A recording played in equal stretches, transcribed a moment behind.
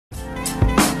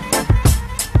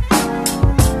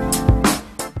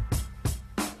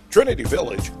Trinity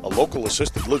Village, a local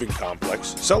assisted living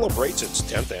complex, celebrates its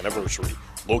 10th anniversary.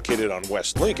 Located on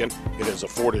West Lincoln, it has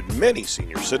afforded many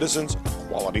senior citizens a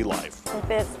quality life.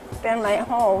 It's been my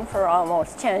home for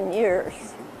almost 10 years.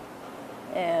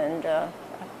 And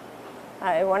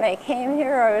when I came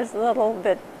here, I was a little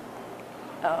bit,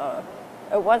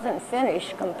 it wasn't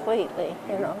finished completely,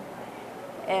 you know.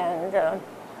 And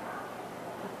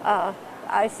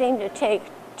I seemed to take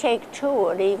to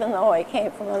it, even though I came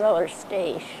from another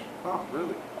state. Oh,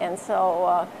 really? And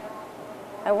so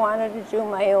I wanted to do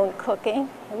my own cooking,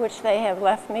 which they have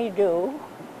left me do.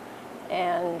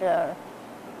 And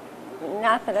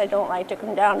not that I don't like to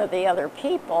come down to the other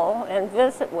people and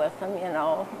visit with them, you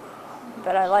know,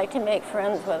 but I like to make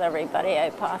friends with everybody I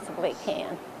possibly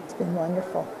can. It's been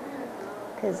wonderful,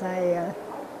 because I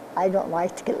don't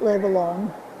like to live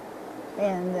alone,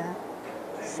 and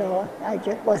so I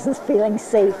just wasn't feeling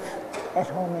safe at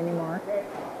home anymore.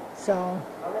 So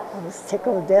I was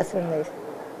tickled to death when they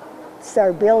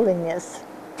started building this,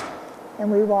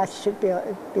 and we watched it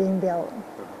being built.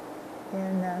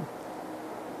 And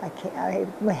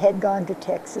I had gone to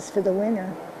Texas for the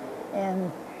winter,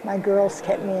 and my girls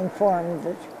kept me informed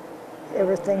that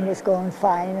everything was going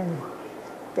fine, and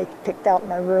they picked out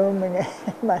my room and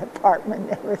my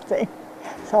apartment and everything.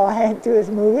 So all I had to do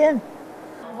was move in.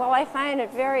 Well, I find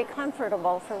it very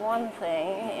comfortable for one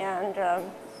thing, and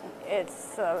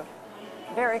it's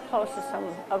very close to some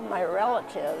of my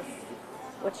relatives,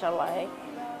 which I like.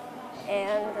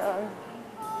 And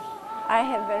I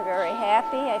have been very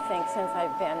happy, I think, since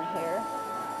I've been here,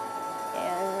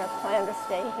 and I plan to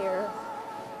stay here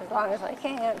as long as I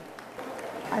can.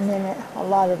 I'm in a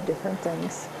lot of different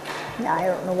things. Now, I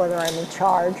don't know whether I'm in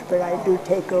charge, but I do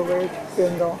take over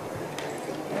bingo.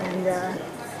 And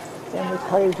then we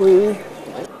play Wii,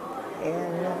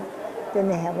 and then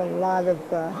they have a lot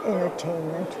of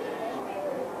entertainment.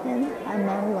 And I'm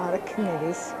on a lot of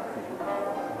committees.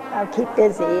 I'll keep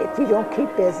busy. If you don't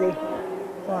keep busy,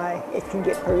 why, it can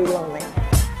get pretty lonely.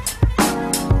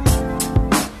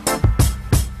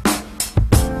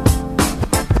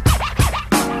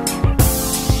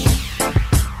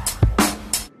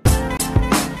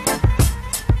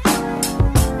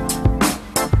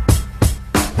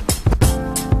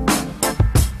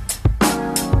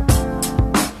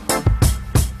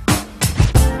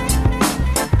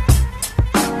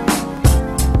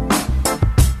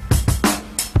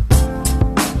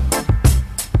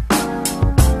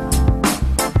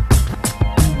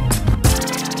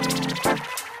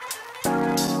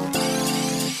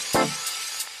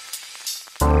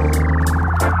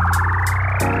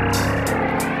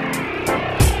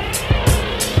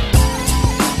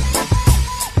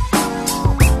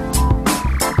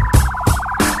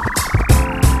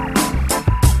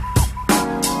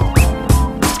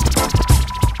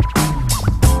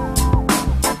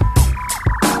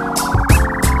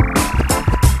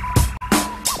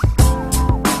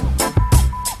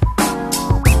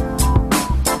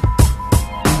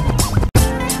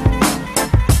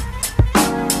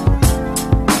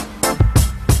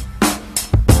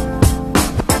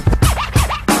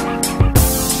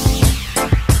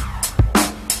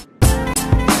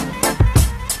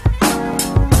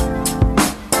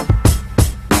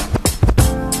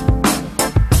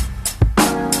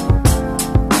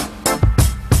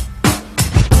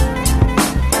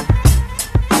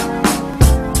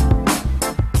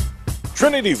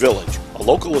 Trinity Village, a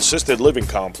local assisted living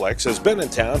complex, has been in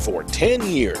town for 10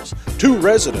 years. Two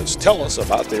residents tell us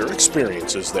about their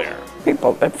experiences there.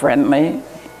 People are friendly,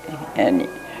 and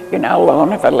you're not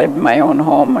alone. If I lived in my own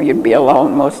home, you'd be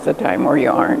alone most of the time, or you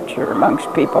aren't. You're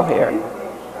amongst people here,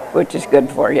 which is good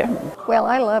for you. Well,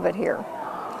 I love it here.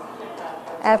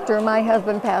 After my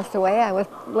husband passed away, I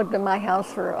lived in my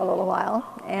house for a little while,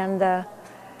 and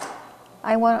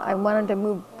I wanted to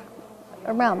move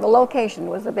around. The location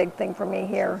was a big thing for me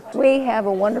here. We have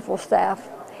a wonderful staff.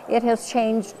 It has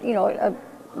changed, you know,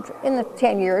 in the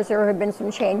 10 years there have been some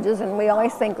changes, and we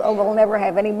always think, oh, we'll never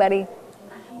have anybody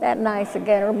that nice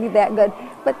again or be that good.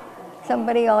 But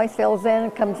somebody always fills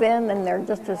in, comes in, and they're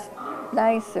just as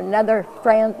nice, another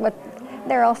friend, but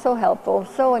they're also helpful,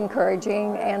 so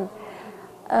encouraging, and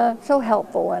so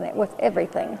helpful in it with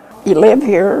everything. You live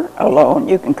here alone.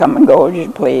 You can come and go as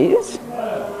you please.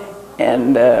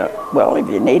 And, well, if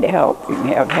you need help, you can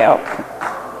have help.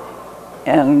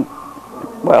 And,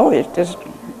 well, it's just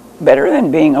better than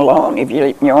being alone. If you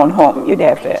live in your own home, you'd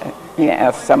have to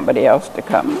ask somebody else to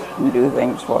come and do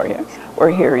things for you. We're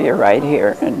here, you're right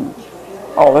here, and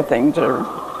all the things are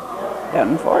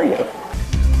done for you.